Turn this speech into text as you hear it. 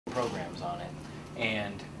programs on it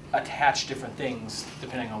and attach different things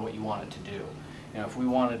depending on what you want it to do. You know, if we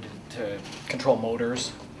wanted to control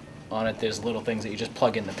motors on it, there's little things that you just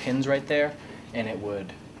plug in the pins right there, and it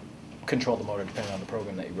would control the motor depending on the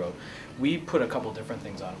program that you wrote. We put a couple different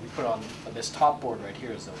things on it. We put on this top board right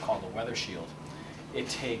here is called a weather shield. It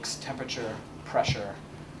takes temperature, pressure,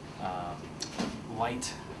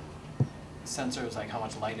 light sensors, like how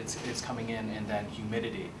much light it's coming in, and then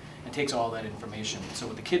humidity. It takes all that information. So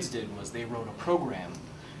what the kids did was they wrote a program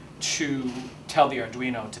to tell the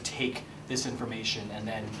Arduino to take this information and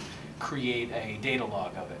then create a data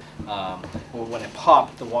log of it. Well, when it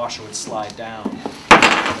popped, the washer would slide down,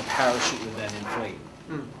 and the parachute would then inflate.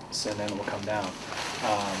 So then it will come down.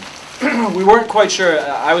 We weren't quite sure.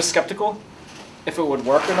 I was skeptical if it would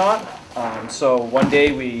work or not. So one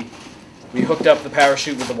day we hooked up the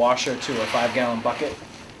parachute with the washer to a 5-gallon bucket,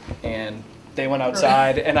 and they went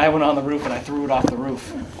outside, and I went on the roof and I threw it off the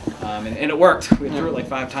roof, and it worked. We threw it like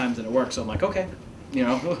 5 times and it worked. So I'm like, okay, you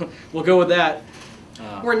know, we'll go with that.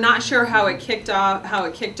 We're not sure how it kicked off, how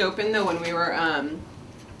it kicked open though. When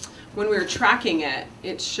we were tracking it,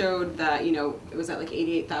 it showed that, you know, it was at like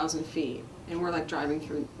 88,000 feet, and we're like driving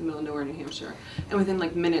through the middle of nowhere, New Hampshire, and within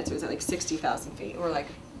like minutes it was at like 60,000 feet. And we're like,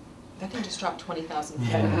 that thing just dropped 20,000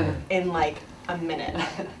 feet in like a minute.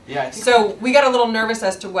 Yeah. So we got a little nervous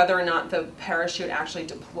as to whether or not the parachute actually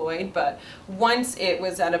deployed, but once it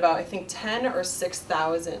was at about, I think 10,000 or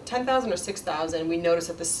 6,000, we noticed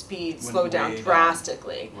that the speed slowed down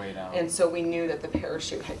drastically. Way down. And so we knew that the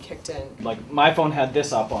parachute had kicked in. Like my phone had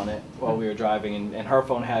this up on it while we were driving, and her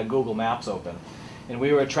phone had Google Maps open. And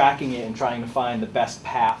we were tracking it and trying to find the best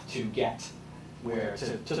path to get where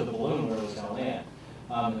to the balloon where it was going to land.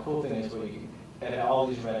 The cool thing is where you at all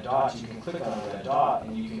these red dots, you can click on a red dot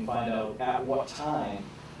and you can find out at what time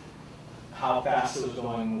how fast it was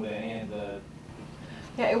going and the.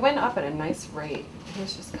 Yeah, it went up at a nice rate. It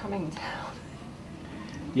was just coming down.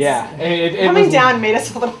 Yeah, coming down made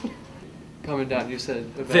us a little. Coming down, you said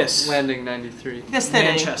about this landing 93. This thing.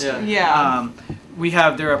 Manchester. Yeah.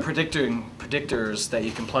 There are predictors that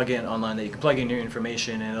you can plug in online, that you can plug in your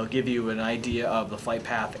information, and it'll give you an idea of the flight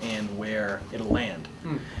path and where it'll land.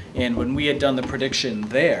 And when we had done the prediction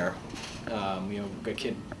there, you know, a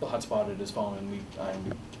kid hotspotted his phone, and we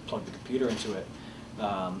plugged the computer into it.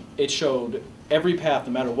 It showed every path,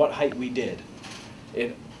 no matter what height we did.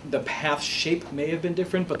 The path shape may have been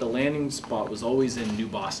different, but the landing spot was always in New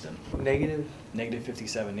Boston. Negative? Negative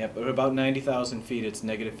 57, yep. At about 90,000 feet, it's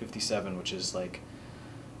negative 57, which is like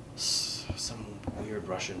some weird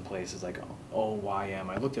Russian place. It's like OYM.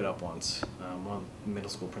 I looked it up once. One of the middle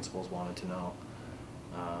school principals wanted to know.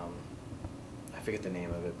 I forget the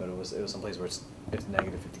name of it, but it was some place where it's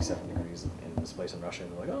negative 57 degrees in this place in Russia.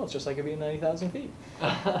 And they're like, oh, it's just like it being 90,000 feet.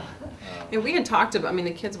 And we had talked about, I mean,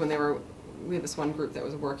 the kids when they were, we had this one group that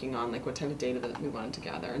was working on like what type of data that we wanted to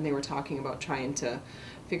gather, and they were talking about trying to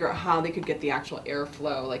figure out how they could get the actual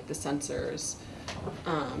airflow, like the sensors,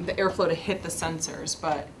 the airflow to hit the sensors,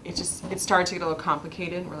 but it started to get a little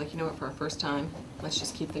complicated. We're like, you know what, for our first time, let's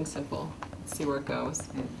just keep things simple, see where it goes.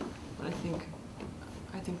 But I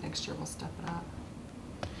think next year we'll step it up.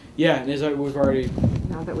 Yeah, and we've already.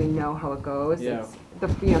 Now that we know how it goes, yeah.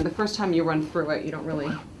 The first time you run through it, you don't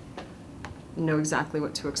really know exactly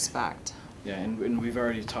what to expect. Yeah, and we've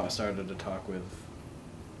already started to talk with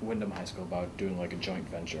Wyndham High School about doing like a joint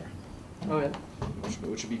venture. Oh yeah.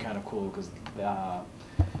 Which would be kind of cool because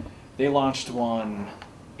they launched one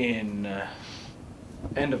in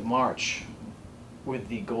end of March with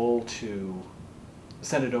the goal to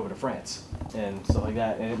send it over to France and stuff like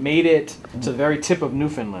that, and it made it to the very tip of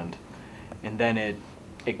Newfoundland, and then it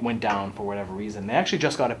went down for whatever reason. They actually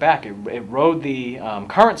just got it back. It rode the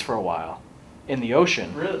currents for a while in the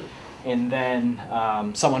ocean. Really? And then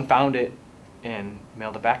someone found it and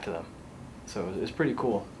mailed it back to them. So it was pretty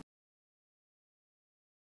cool.